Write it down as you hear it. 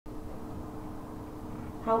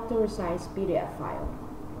How to resize PDF file.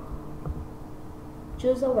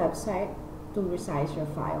 Choose a website to resize your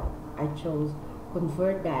file. I chose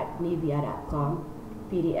convert.nivea.com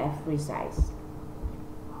PDF resize.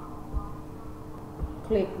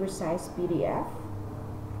 Click Resize PDF,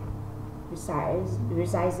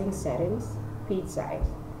 resizing settings, page size.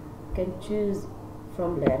 You can choose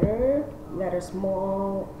from letter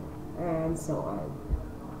small, and so on.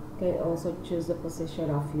 You can also choose the position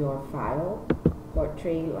of your file,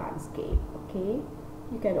 portrait, landscape. Okay,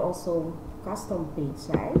 you can also custom page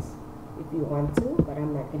size if you want to, but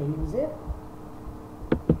I'm not going to use it.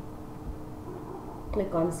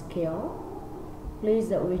 Click on scale. Place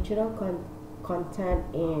the original content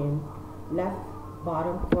in left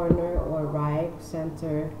bottom corner or right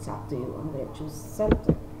center. It's up to you. I'm going to choose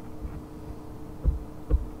center.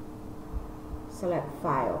 Select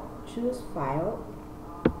file. Choose file.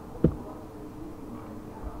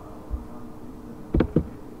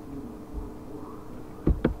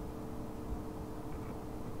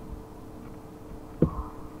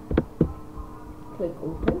 Click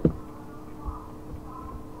open.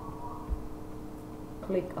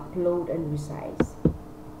 Click upload and resize.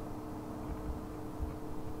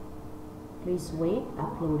 Please wait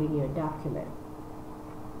uploading your document.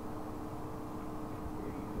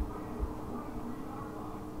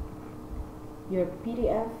 Your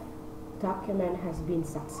PDF document has been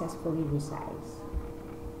successfully resized.